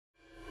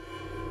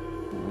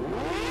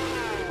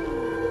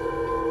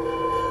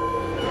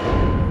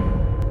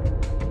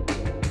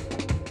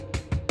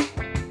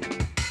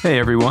Hey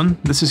everyone,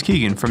 this is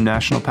Keegan from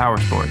National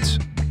Powersports.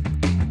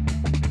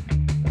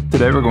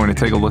 Today we're going to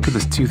take a look at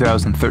this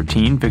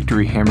 2013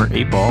 Victory Hammer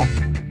 8-ball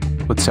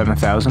with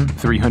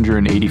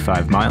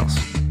 7,385 miles.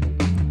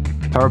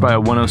 Powered by a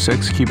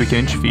 106 cubic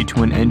inch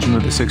V-twin engine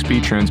with a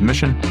 6-speed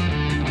transmission,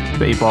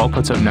 the 8-ball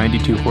puts out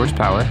 92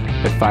 horsepower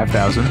at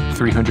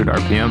 5,300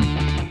 RPM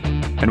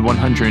and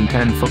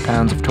 110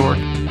 foot-pounds of torque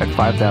at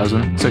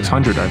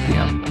 5,600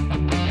 RPM.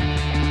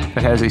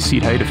 It has a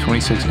seat height of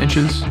 26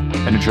 inches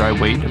and a dry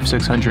weight of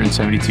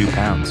 672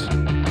 pounds.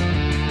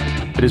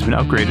 It has been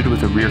upgraded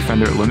with a rear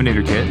fender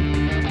eliminator kit,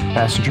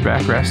 passenger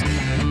backrest,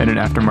 and an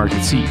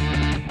aftermarket seat.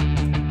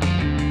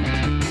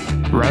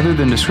 Rather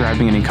than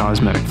describing any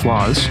cosmetic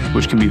flaws,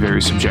 which can be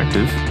very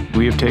subjective,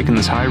 we have taken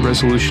this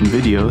high-resolution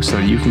video so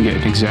that you can get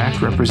an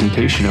exact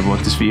representation of what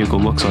this vehicle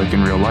looks like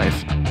in real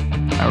life.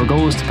 Our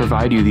goal is to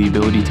provide you the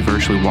ability to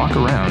virtually walk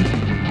around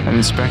and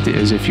inspect it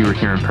as if you were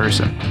here in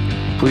person.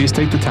 Please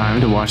take the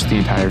time to watch the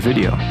entire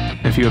video.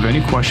 If you have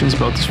any questions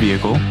about this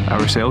vehicle,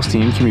 our sales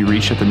team can be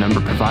reached at the number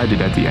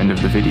provided at the end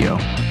of the video.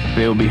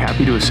 They will be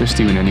happy to assist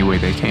you in any way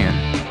they can.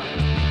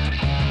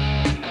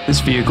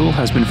 This vehicle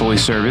has been fully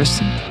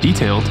serviced,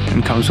 detailed,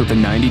 and comes with a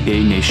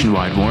 90-day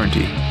nationwide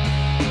warranty.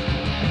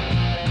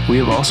 We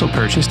have also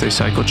purchased a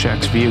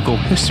CycleCheck's Vehicle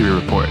History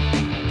Report.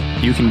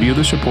 You can view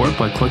this report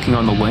by clicking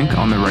on the link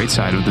on the right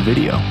side of the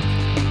video.